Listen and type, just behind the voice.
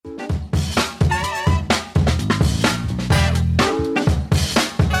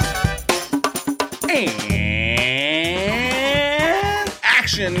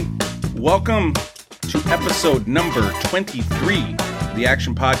Welcome to episode number 23 of the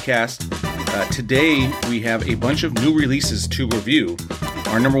Action Podcast. Today, we have a bunch of new releases to review.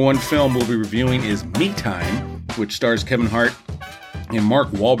 Our number one film we'll be reviewing is Me Time, which stars Kevin Hart and Mark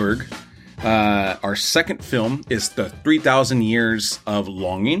Wahlberg. Our second film is The 3,000 Years of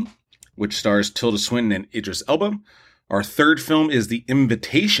Longing, which stars Tilda Swinton and Idris Elba. Our third film is The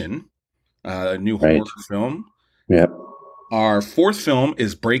Invitation, a new horror film. Yep. Our fourth film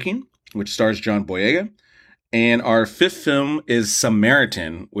is Breaking, which stars John Boyega. And our fifth film is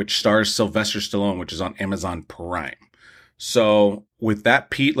Samaritan, which stars Sylvester Stallone, which is on Amazon Prime. So with that,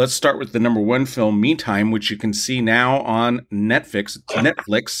 Pete, let's start with the number one film, Me Time, which you can see now on Netflix.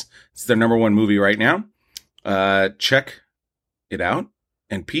 It's their number one movie right now. Check it out.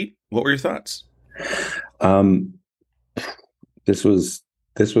 And Pete, what were your thoughts? This was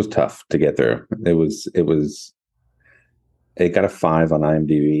tough to get through. It got a 5 on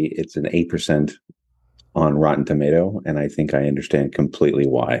IMDb. It's an 8% on Rotten Tomato, and I think I understand completely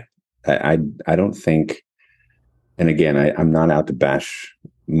why. I don't think, and again, I'm not out to bash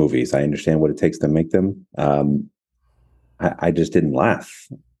movies. I understand what it takes to make them. I just didn't laugh.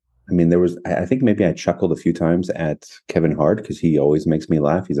 I mean, I think maybe I chuckled a few times at Kevin Hart because he always makes me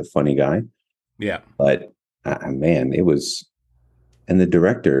laugh. He's a funny guy. Yeah. But man, it was. And the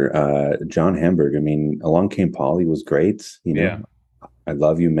director, John Hamburg, I mean, Along Came Polly was great. Yeah. I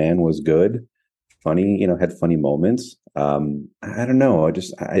Love You, Man was good. Funny, had funny moments. I don't know.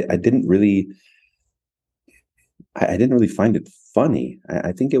 I didn't really find it funny.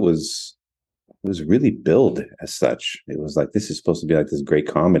 I think it was really billed as such. It was like, this is supposed to be like this great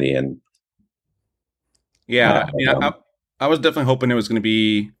comedy. And yeah, I was definitely hoping it was going to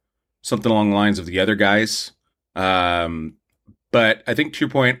be something along the lines of The Other Guys. But I think to your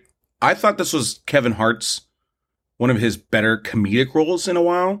point, I thought this was Kevin Hart's one of his better comedic roles in a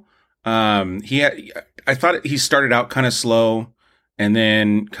while. I thought he started out kind of slow and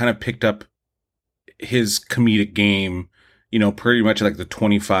then kind of picked up his comedic game, pretty much like the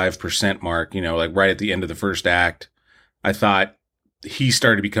 25% mark, like right at the end of the first act. I thought he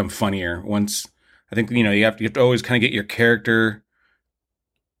started to become funnier once. I think, you have to always kind of get your character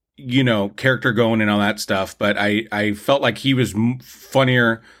going and all that stuff. But I felt like he was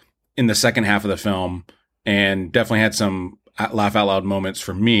funnier in the second half of the film and definitely had some laugh out loud moments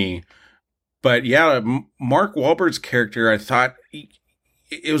for me. But yeah, Mark Wahlberg's character, I thought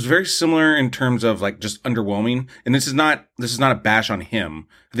it was very similar in terms of like just underwhelming. And this is not a bash on him.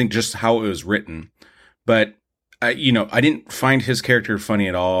 I think just how it was written. But I didn't find his character funny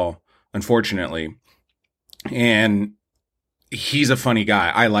at all, unfortunately. And he's a funny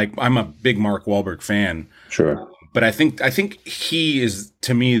guy. I'm a big Mark Wahlberg fan. Sure. But I think he is,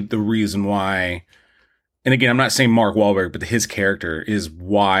 to me, the reason why, and again, I'm not saying Mark Wahlberg, but his character is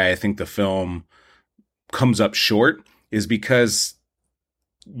why I think the film comes up short, is because,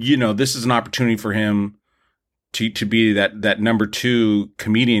 this is an opportunity for him to be that number two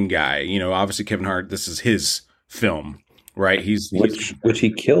comedian guy. Obviously Kevin Hart, this is his film. Right, which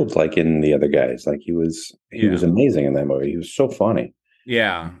he killed, like in The Other Guys. Like he was amazing in that movie. He was so funny.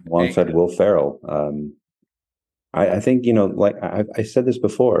 Yeah, alongside Will Ferrell. I think like I said this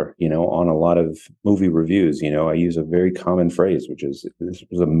before. On a lot of movie reviews, I use a very common phrase, which is this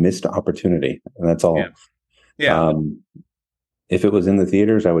was a missed opportunity, and that's all. Yeah. If it was in the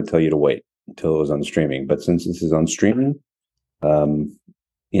theaters, I would tell you to wait until it was on streaming. But since this is on streaming,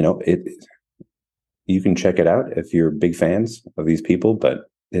 you can check it out if you're big fans of these people, but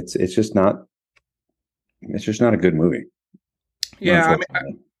it's just not a good movie. Yeah, I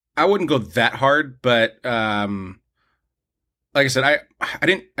mean, I wouldn't go that hard, but like I said, I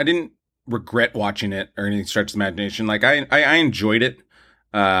didn't regret watching it or anything stretch the imagination. Like I enjoyed it.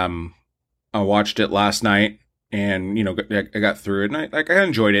 I watched it last night, and I got through it, and I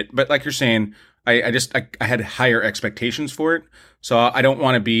enjoyed it. But like you're saying, I had higher expectations for it, so I don't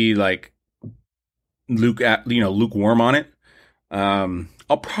want to be like lukewarm on it.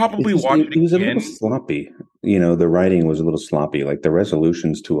 I'll probably watch it again. It was a little sloppy. The writing was a little sloppy. Like the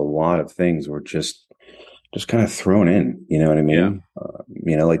resolutions to a lot of things were just kind of thrown in. You know what I mean?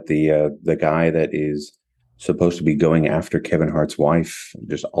 Yeah. Like the guy that is supposed to be going after Kevin Hart's wife,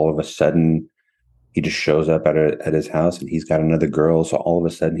 just all of a sudden he just shows up at his house and he's got another girl. So all of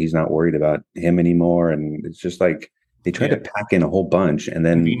a sudden he's not worried about him anymore. And it's just like, they try to pack in a whole bunch and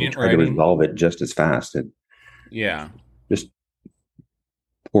then try to resolve it just as fast. Just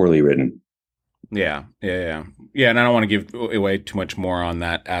poorly written. Yeah. And I don't want to give away too much more on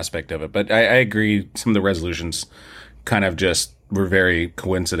that aspect of it, but I agree. Some of the resolutions kind of just were very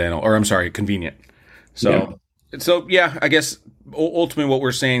coincidental, or I'm sorry, convenient. So yeah, I guess ultimately what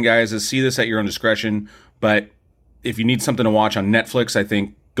we're saying, guys, is see this at your own discretion. But if you need something to watch on Netflix, I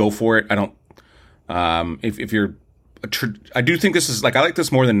think go for it. I don't. If you're, I do think this is like I like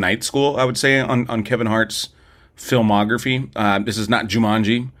this more than Night School. I would say on Kevin Hart's filmography. This is not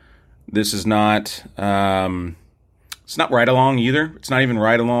Jumanji. This is not. It's not Ride Along either. It's not even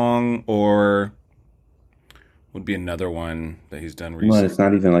Ride Along or would be another one that he's done Well, recently. it's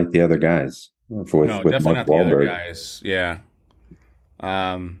not even like the other guys No, with definitely Mark not the other Wahlberg. guys. Yeah.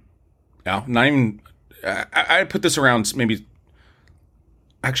 No, not even. I put this around maybe.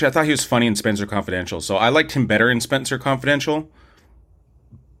 Actually, I thought he was funny in Spencer Confidential, so I liked him better in Spencer Confidential.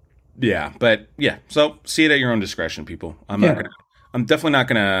 Yeah, but yeah, so see it at your own discretion, people. Yeah, I'm definitely not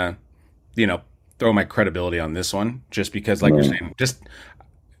gonna, you know, throw my credibility on this one just because, like you're right. saying, just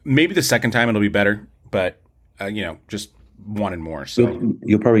maybe the second time it'll be better, but just wanted more. So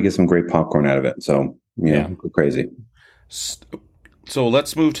You'll probably get some great popcorn out of it. So yeah. go crazy. So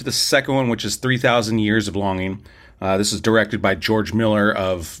let's move to the second one, which is 3,000 Years of Longing. This is directed by George Miller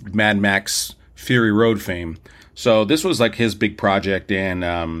of Mad Max Fury Road fame. So this was like his big project, and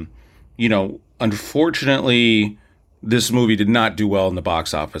unfortunately, this movie did not do well in the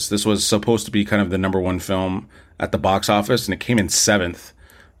box office. This was supposed to be kind of the number one film at the box office, and it came in seventh.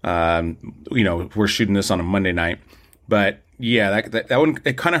 We're shooting this on a Monday night, but yeah, that one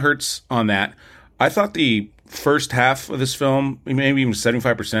it kind of hurts on that. I thought the first half of this film, maybe even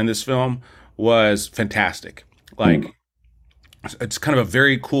 75% of this film, was fantastic. Hmm. Like, it's kind of a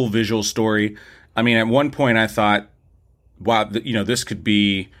very cool visual story. I mean, at one point I thought, wow, this could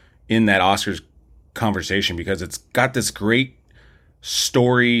be in that Oscars conversation because it's got this great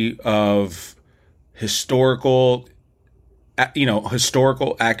story of historical,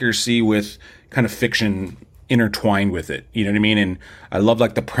 historical accuracy with kind of fiction intertwined with it. You know what I mean? And I love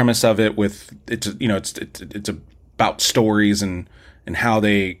like the premise of it with it's about stories and how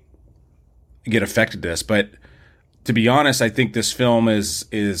they get affected this. But to be honest, I think this film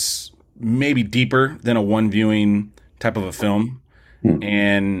is maybe deeper than a one viewing type of a film. Hmm.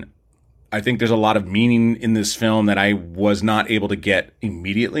 And I think there's a lot of meaning in this film that I was not able to get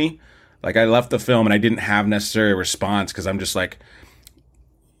immediately. Like I left the film and I didn't have necessary response because I'm just like,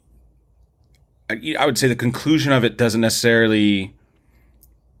 I would say the conclusion of it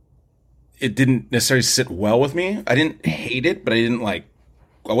it didn't necessarily sit well with me. I didn't hate it, but I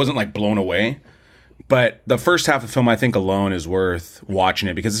wasn't like blown away. But the first half of the film, I think alone is worth watching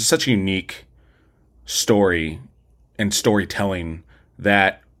it because it's such a unique story and storytelling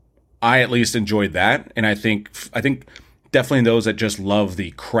that I at least enjoyed that. And I think definitely those that just love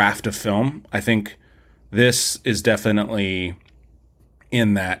the craft of film, I think this is definitely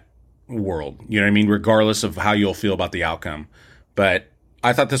in that world. You know what I mean? Regardless of how you'll feel about the outcome. But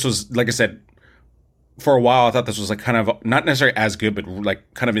I thought this was, like I said, for a while, I thought this was like kind of not necessarily as good, but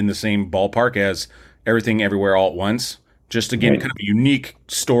like kind of in the same ballpark as Everything Everywhere All at Once. Just again, Right. kind of a unique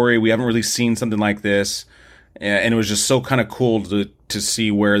story. We haven't really seen something like this, and it was just so kind of cool to see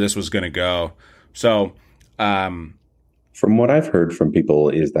where this was going to go. So, From what I've heard from people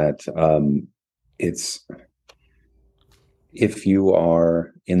is that it's if you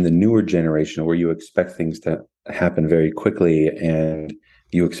are in the newer generation where you expect things to happen very quickly and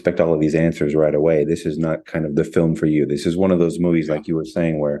you expect all of these answers right away, this is not kind of the film for you. This is one of those movies, yeah, like you were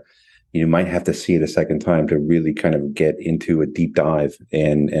saying, where you might have to see it a second time to really kind of get into a deep dive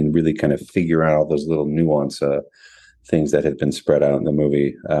and really kind of figure out all those little nuance things that have been spread out in the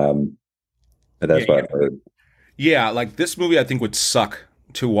movie. But yeah, that's what I've heard. yeah. Like this movie, I think would suck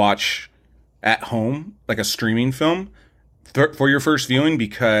to watch at home, like a streaming film for your first viewing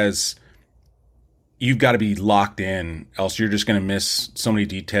because you've got to be locked in, else you're just going to miss so many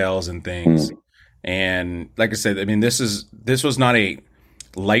details and things. Hmm. And like I said, I mean, this was not a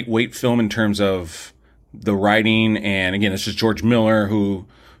lightweight film in terms of the writing, and again, it's just George Miller who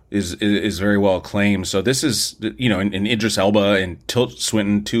is very well acclaimed. So this is and Idris Elba and Tilda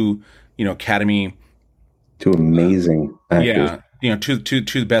Swinton, two Academy, Two amazing actors. yeah, two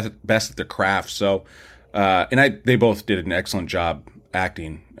the best at their craft. So they both did an excellent job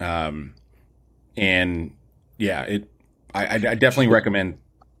acting. And yeah, I definitely recommend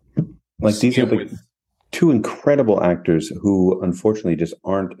Like these seeing are it the with. two incredible actors who unfortunately just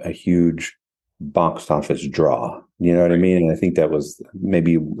aren't a huge box office draw. You know what I Right. mean? And I think that was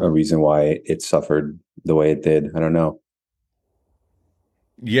maybe a reason why it suffered the way it did. I don't know.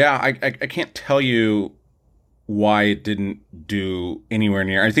 Yeah, I can't tell you why it didn't do anywhere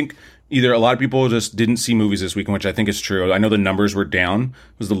near. I think either a lot of people just didn't see movies this weekend, which I think is true. I know the numbers were down.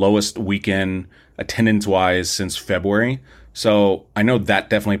 It was the lowest weekend attendance wise since February. So I know that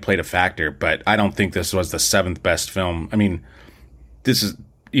definitely played a factor, but I don't think this was the seventh best film. I mean, this is,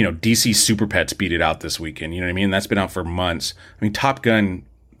 DC Super Pets beat it out this weekend. You know what I mean? That's been out for months. I mean, Top Gun.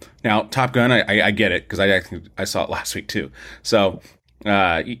 Now, Top Gun, I get it because I saw it last week too. So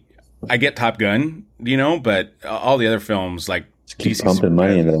I get Top Gun, but all the other films like Just keep DC Super pumping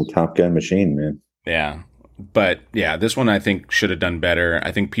money Pets, into the Top Gun machine, man. yeah. But yeah, this one I think should have done better.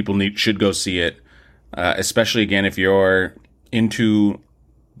 I think people should go see it, especially again if you're into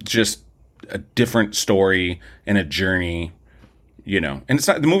just a different story and a journey, And it's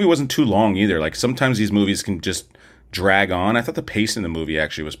not the movie wasn't too long either. Like sometimes these movies can just drag on. I thought the pace in the movie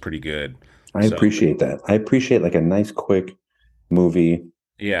actually was pretty good. I So appreciate that. I appreciate like a nice, quick movie.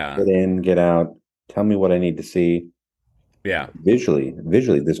 yeah, Get in, get out. Tell me what I need to see. yeah, Visually,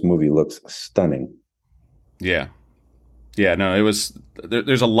 this movie looks stunning. yeah. Yeah, no, it was.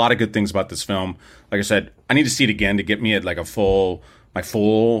 There's a lot of good things about this film. Like I said, I need to see it again to get me at like my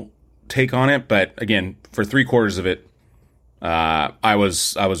full take on it. But again, for 3/4 of it, I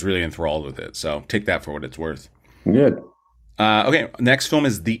was really enthralled with it. So take that for what it's worth. Good. Okay, next film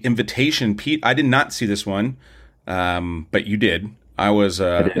is The Invitation. Pete, I did not see this one, but you did. I was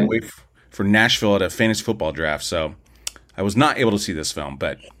I away didn't. for Nashville at a fantasy football draft, so I was not able to see this film.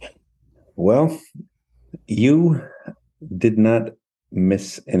 But Well, you did not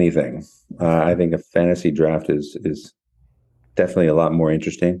miss anything. I think a fantasy draft is definitely a lot more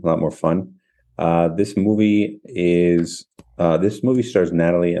interesting, a lot more fun. This movie stars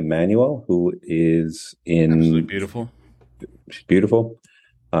Natalie Emmanuel, who is absolutely in beautiful. she's beautiful.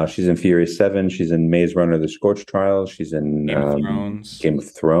 She's in Furious 7. She's in Maze Runner: The Scorch Trials. She's in Game of Thrones. Game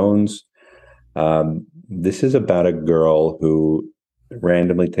of Thrones. This is about a girl who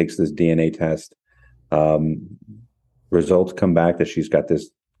randomly takes this DNA test. Um, Results come back that she's got this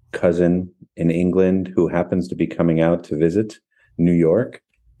cousin in England who happens to be coming out to visit New York,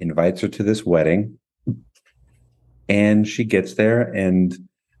 invites her to this wedding, and she gets there. And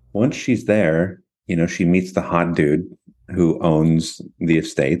once she's there, she meets the hot dude who owns the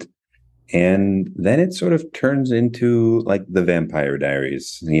estate. And then it sort of turns into like the Vampire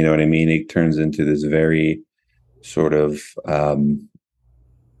Diaries. You know what I mean? It turns into this very sort of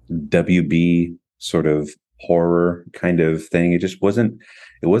WB sort of horror kind of thing. It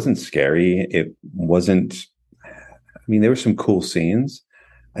wasn't scary. It wasn't, I mean, there were some cool scenes.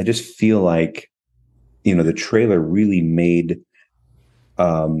 I just feel like, the trailer really made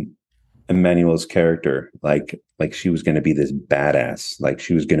Emmanuel's character like she was going to be this badass, like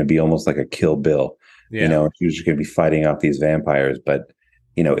she was going to be almost like a Kill Bill, Yeah, she was going to be fighting off these vampires. But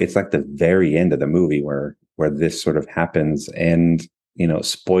it's like the very end of the movie where this sort of happens. And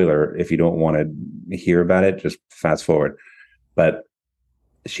spoiler, if you don't want to hear about it, just fast forward. But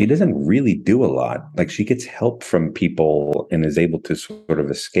she doesn't really do a lot. Like she gets help from people and is able to sort of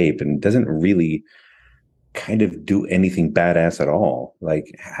escape and doesn't really kind of do anything badass at all. Like,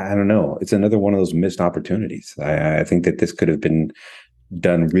 I don't know. It's another one of those missed opportunities. I think that this could have been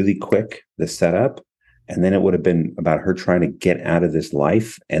done really quick, the setup, and then it would have been about her trying to get out of this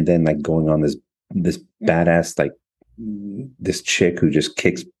life and then like going on this badass, like this chick who just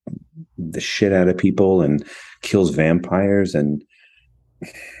kicks the shit out of people and kills vampires. And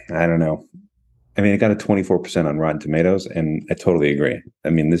I don't know. I mean, it got a 24% on Rotten Tomatoes, and I totally agree. I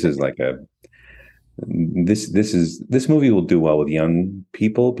mean, this movie will do well with young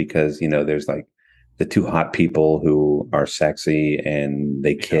people because there's like the two hot people who are sexy and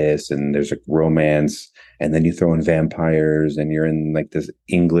they kiss and there's a romance, and then you throw in vampires and you're in like this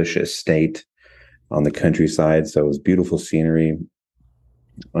English estate on the countryside, so it's beautiful scenery.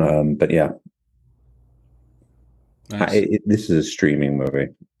 But yeah, nice. this is a streaming movie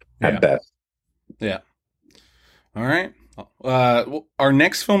Yeah, at best. yeah. All right. Our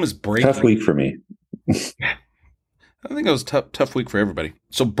next film is Tough Breaking. week for me. I think it was tough week for everybody.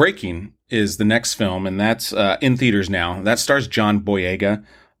 So Breaking is the next film, and that's in theaters now. That stars John Boyega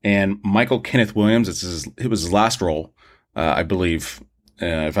and Michael Kenneth Williams. It was his last role, I believe,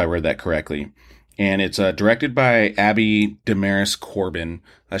 if I read that correctly. And it's directed by Abby Damaris Corbin.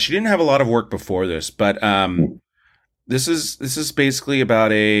 She didn't have a lot of work before this, but this is basically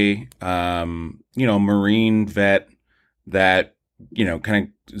about a Marine vet that kind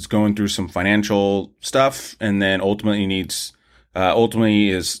of is going through some financial stuff, and then ultimately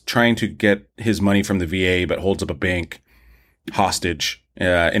is trying to get his money from the VA, but holds up a bank hostage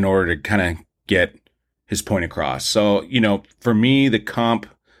in order to kind of get his point across. So for me, the comp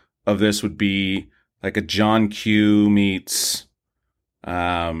of this would be like a John Q meets.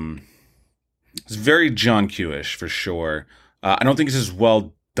 It's very John Q-ish for sure. I don't think it's as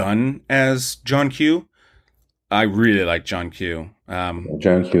well done as John Q. I really like John Q.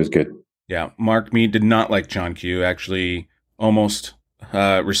 John Q is good. Yeah, Mark Me did not like John Q. Actually, almost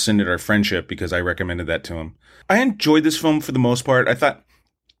rescinded our friendship because I recommended that to him. I enjoyed this film for the most part. I thought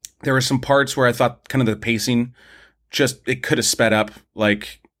there were some parts where I thought kind of the pacing just it could have sped up,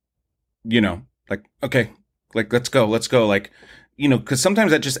 like, like, okay, like let's go, like, because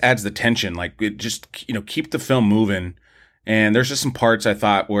sometimes that just adds the tension, like it just keep the film moving. And there's just some parts I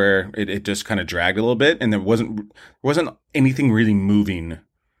thought where it just kind of dragged a little bit, and there wasn't anything really moving,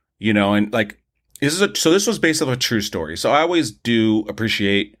 and like so this was based off a true story. So I always do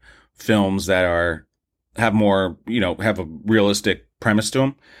appreciate films that have more, have a realistic premise to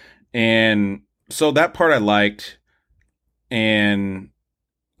them. And so that part I liked. And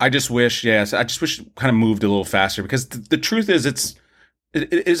I just wish it kind of moved a little faster, because the truth is it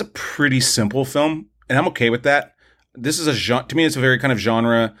is a pretty simple film, and I'm okay with that. This is to me, it's a very kind of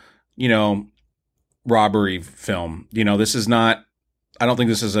genre, robbery film. This is not, I don't think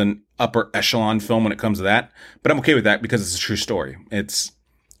this is an upper echelon film when it comes to that, but I'm okay with that because it's a true story. It's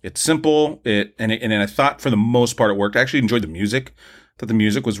simple. And I thought for the most part it worked. I actually enjoyed the music. I thought the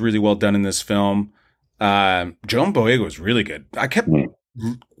music was really well done in this film. John Boyega was really good. I kept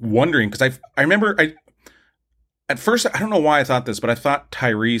wondering, because I remember at first, I don't know why I thought this, but I thought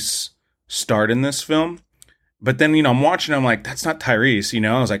Tyrese starred in this film. But then, I'm watching, I'm like, that's not Tyrese,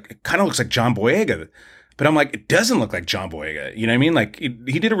 I was like, it kind of looks like John Boyega. But I'm like, it doesn't look like John Boyega. You know what I mean? Like, he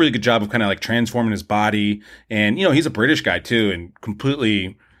did a really good job of kind of like transforming his body. And, he's a British guy too, and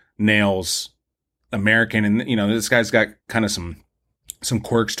completely nails American. And, this guy's got kind of some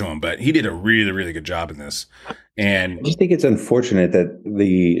quirks to him, but he did a really, really good job in this. And I just think it's unfortunate that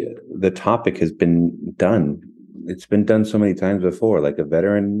the topic has been done. It's been done so many times before. Like, a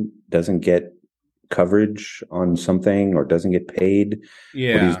veteran doesn't get coverage on something or doesn't get paid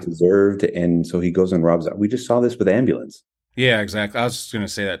what he's deserved, and so he goes and robs. We just saw this with Ambulance. Yeah, exactly. I was just going to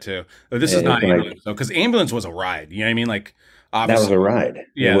say that too. This is not Ambulance, though, because Ambulance was a ride. You know what I mean? Like, obviously, that was a ride.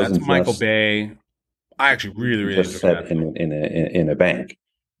 Yeah, that's Michael Bay. I actually really, really just set in a bank.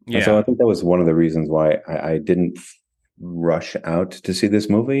 Yeah. And so I think that was one of the reasons why I didn't rush out to see this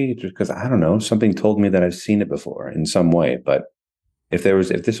movie, just because, I don't know, something told me that I've seen it before in some way. But if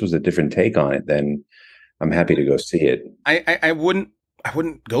this was a different take on it, then I'm happy to go see it. I wouldn't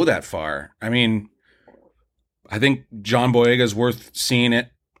go that far. I mean, I think John Boyega's worth seeing it.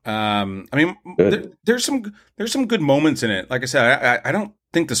 I mean, there's some good moments in it. Like I said, I don't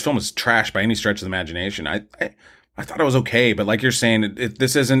think this film is trash by any stretch of the imagination. I thought it was okay, but like you're saying,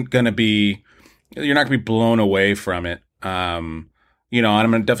 this isn't going to be. You're not going to be blown away from it. And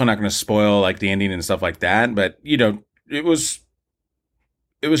I'm definitely not going to spoil like the ending and stuff like that. But it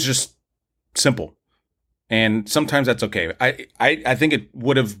was just simple, and sometimes that's okay. I think it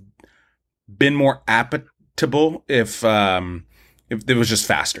would have been more applicable if it was just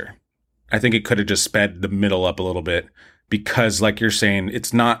faster. I think it could have just sped the middle up a little bit, because, like you're saying,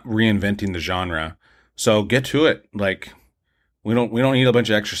 it's not reinventing the genre. So get to it. Like, we don't need a bunch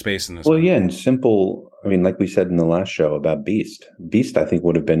of extra space in this. Well, yeah, and simple. I mean, like we said in the last show about Beast. Beast, I think,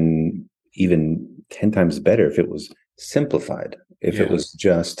 would have been even 10 times better if it was simplified. If it was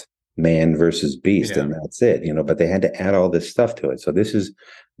just man versus beast, and that's it, but they had to add all this stuff to it. So this is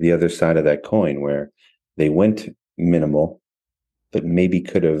the other side of that coin, where they went minimal, but maybe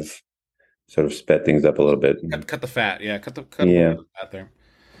could have sort of sped things up a little bit. Cut the fat. Yeah. Cut the fat there.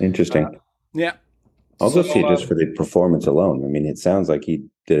 Interesting. Yeah. I'll go see it just for the performance alone. I mean, it sounds like he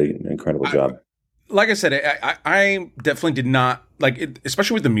did an incredible job. Like I said, I definitely did not like it,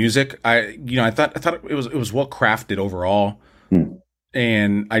 especially with the music. I thought it was well crafted overall.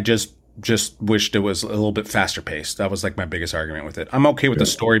 And I just wished it was a little bit faster paced. That was like my biggest argument with it. I'm okay with the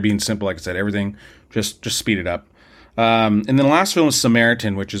story being simple. Like I said, everything just speed it up. And then the last film is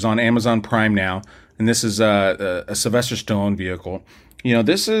Samaritan, which is on Amazon Prime now. And this is a Sylvester Stallone vehicle.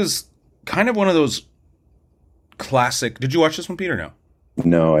 This is kind of one of those classic. Did you watch this one, Peter? No.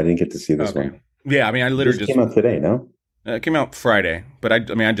 No, I didn't get to see this one. Yeah, I mean, I literally just came out today. No, it came out Friday, but I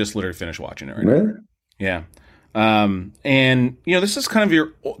just literally finished watching it right now. Really? Yeah. And this is kind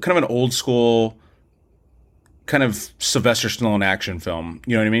of an old school kind of Sylvester Stallone action film.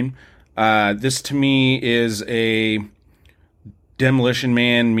 You know what I mean? This to me is a Demolition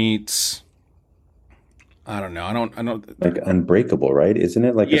Man meets, I don't know. I don't like Unbreakable, right? Isn't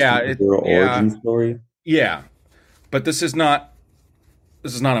it like a superhero origin story? Yeah. But this is not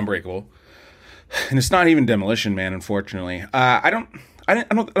Unbreakable. And it's not even Demolition Man, unfortunately. I don't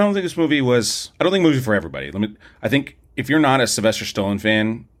think this movie was. I don't think movie for everybody. I think if you're not a Sylvester Stallone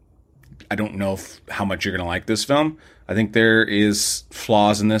fan, I don't know how much you're going to like this film. I think there is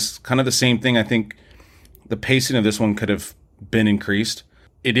flaws in this. Kind of the same thing. I think the pacing of this one could have been increased.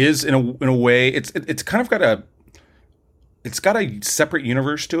 It is in a way. It's kind of got it's got a separate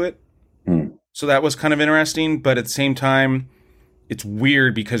universe to it. Hmm. So that was kind of interesting, but at the same time, it's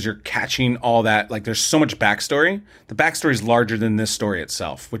weird because you're catching all that. Like, there's so much backstory. The backstory is larger than this story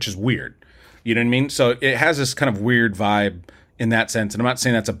itself, which is weird. You know what I mean? So it has this kind of weird vibe in that sense. And I'm not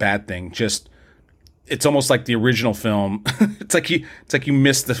saying that's a bad thing. Just it's almost like the original film. It's like you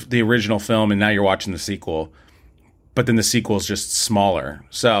missed the original film and now you're watching the sequel. But then the sequel is just smaller.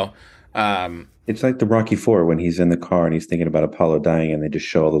 So It's like the Rocky Four when he's in the car and he's thinking about Apollo dying, and they just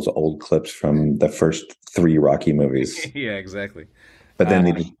show all those old clips from the first three Rocky movies, yeah, exactly. but then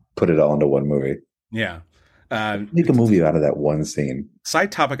they just put it all into one movie. Yeah. Make a movie out of that one scene.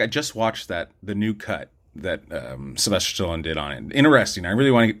 Side topic: I just watched the new cut that Sylvester Stallone did on it. Interesting. I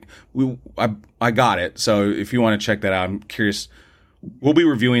really want to. I got it. So if you want to check that out, I'm curious. We'll be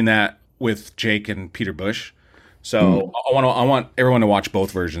reviewing that with Jake and Peter Bush. So I want everyone to watch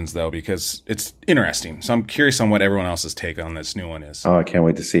both versions though, because it's interesting. So I'm curious on what everyone else's take on this new one is. Oh, I can't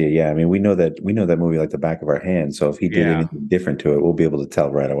wait to see it. Yeah, I mean, we know that movie like the back of our hand. So if he did anything different to it, we'll be able to tell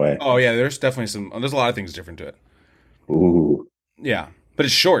right away. Oh yeah, there's definitely there's a lot of things different to it. Ooh, Yeah, but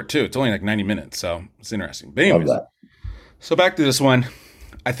it's short too. It's only like 90 minutes, so it's interesting. But anyways, love that. so back to this one.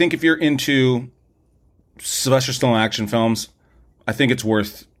 I think if you're into Sylvester Stallone action films, I think it's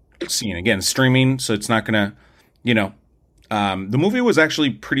worth seeing. Again, streaming, so it's not gonna, the movie was actually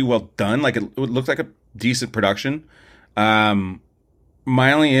pretty well done. Like it looked like a decent production.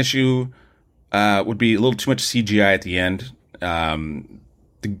 My only issue would be a little too much CGI at the end.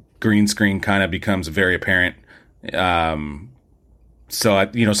 The green screen kind of becomes very apparent.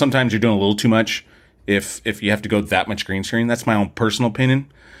 Sometimes you're doing a little too much if you have to go that much green screen. That's my own personal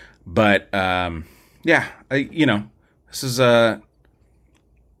opinion. But this is a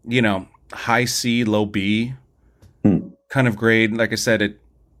high C, low B kind of grade. Like I said,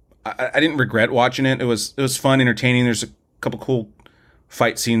 I didn't regret watching it. It was fun, entertaining. There's a couple cool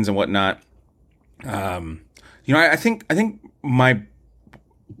fight scenes and whatnot. I think my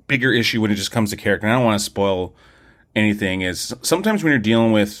bigger issue when it just comes to character, and I don't want to spoil anything, is sometimes when you're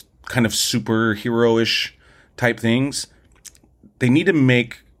dealing with kind of superhero-ish type things, they need to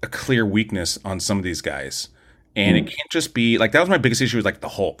make a clear weakness on some of these guys. And it can't just be like, that was my biggest issue with like the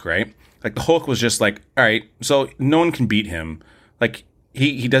Hulk, right? Like the Hulk was just like, all right, so no one can beat him. Like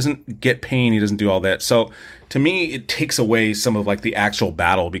he doesn't get pain, he doesn't do all that. So to me, it takes away some of like the actual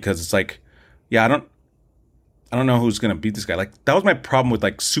battle, because it's like, yeah, I don't know who's gonna beat this guy. Like that was my problem with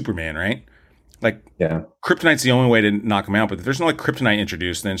like Superman, right? Like, Yeah. Kryptonite's the only way to knock him out, but if there's no like kryptonite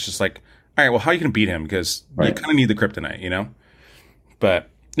introduced, then it's just like, all right, well, how are you gonna beat him? Because you Right. kind of need the kryptonite. But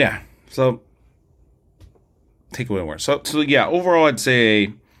yeah, so take away more. So yeah, overall, I'd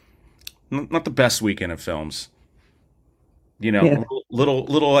say not the best weekend of films. Yeah.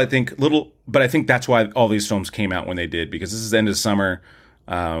 Little. I think little, but I think that's why all these films came out when they did, because this is the end of summer.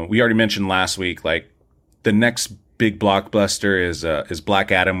 We already mentioned last week, like the next big blockbuster is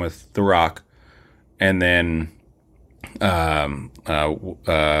Black Adam with The Rock, and then Black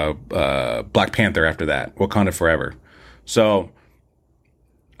Panther after that, Wakanda Forever. So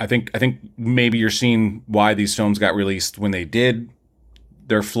I think maybe you're seeing why these films got released when they did.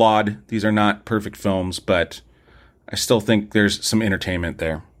 They're flawed. These are not perfect films, but I still think there's some entertainment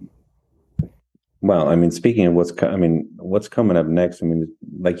there. Well, I mean, speaking of what's coming up next, I mean,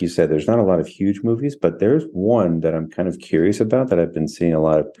 like you said, there's not a lot of huge movies, but there's one that I'm kind of curious about that I've been seeing a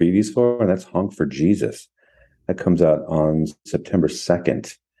lot of previews for, and that's Honk for Jesus. That comes out on September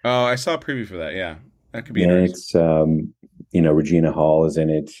 2nd. Oh, I saw a preview for that. Yeah, that could be Yeah, interesting. it's Regina Hall is in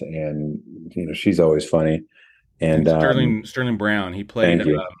it, and she's always funny. And Sterling Brown. He played. thank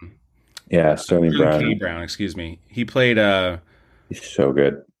you. Yeah, Sterling Sterling K. Brown. Brown. Excuse me. He played. He's so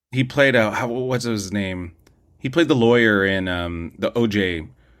good. He played. What's his name? He played the lawyer in the OJ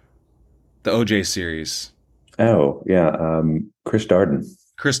series. Oh, yeah. Chris Darden.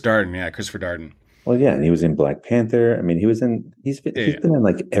 Chris Darden. Yeah, Christopher Darden. Well, yeah, and he was in Black Panther. I mean, he's been in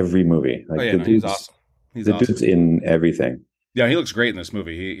like every movie. Like Oh yeah, the no, he's dude's awesome. He's the awesome. dude's in everything. Yeah, he looks great in this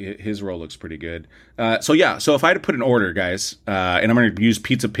movie. His role looks pretty good. So if I had to put an order, guys, and I'm going to use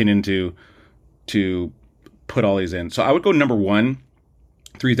Pizza Opinion to put all these in. So I would go number 1,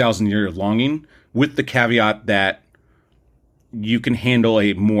 3,000 Year of Longing, with the caveat that you can handle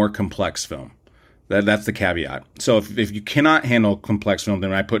a more complex film. That's the caveat. So if you cannot handle complex film,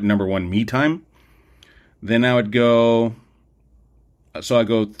 then I put number 1, Me Time. Then I would go. So I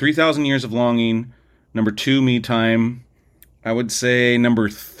go 3,000 Years of Longing, number 2, Me Time. I would say number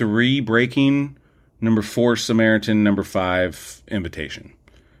 3, Breaking, number 4, Samaritan, number 5, Invitation.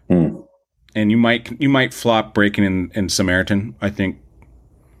 And you might flop Breaking and Samaritan. I think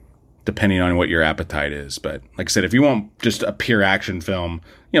depending on what your appetite is. But like I said, if you want just a pure action film,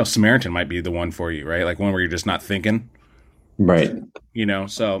 Samaritan might be the one for you, right? Like one where you're just not thinking. Right.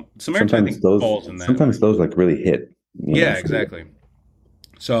 So Samaritan, I think, falls in that. Sometimes those like really hit. Yeah, exactly.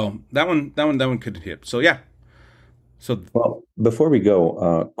 So that one could hit. So yeah. So well, before we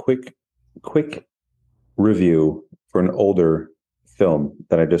go, quick review for an older film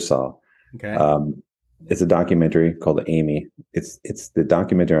that I just saw. Okay. It's a documentary called Amy. It's the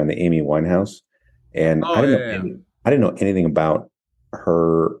documentary on the Amy Winehouse, and I didn't know anything about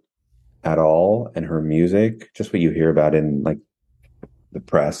her at all and her music. Just what you hear about in like the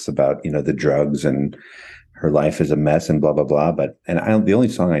press about the drugs and her life is a mess and blah blah blah. But the only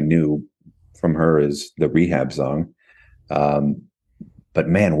song I knew from her is the Rehab song. But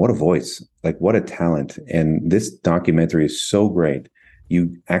man, what a voice! Like what a talent! And this documentary is so great.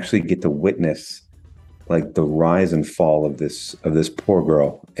 You actually get to witness like the rise and fall of this poor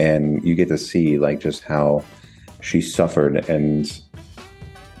girl, and you get to see like just how she suffered and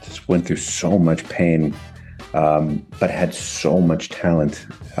just went through so much pain, but had so much talent.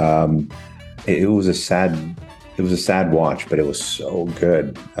 It was a sad watch, but it was so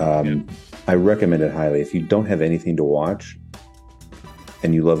good. I recommend it highly. If you don't have anything to watch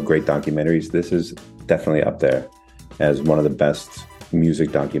and you love great documentaries, this is definitely up there as one of the best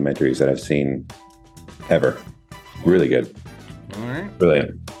music documentaries that I've seen ever. Really good. All right.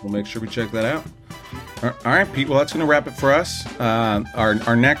 Brilliant. We'll make sure we check that out. All right, Pete. Well, that's going to wrap it for us.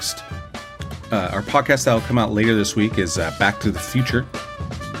 Our next our podcast that will come out later this week is Back to the Future.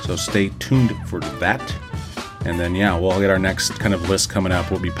 So stay tuned for that. And then, we'll get our next kind of list coming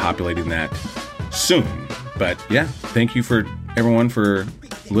up. We'll be populating that soon. But thank you for everyone for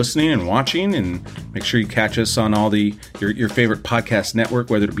listening and watching, and make sure you catch us on all your favorite podcast network,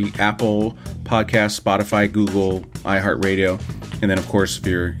 whether it be Apple Podcasts, Spotify, Google, iHeartRadio. And then, of course, if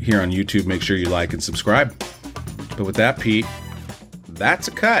you're here on YouTube, make sure you like and subscribe. But with that, Pete, that's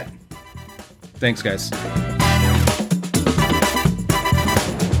a cut. Thanks, guys.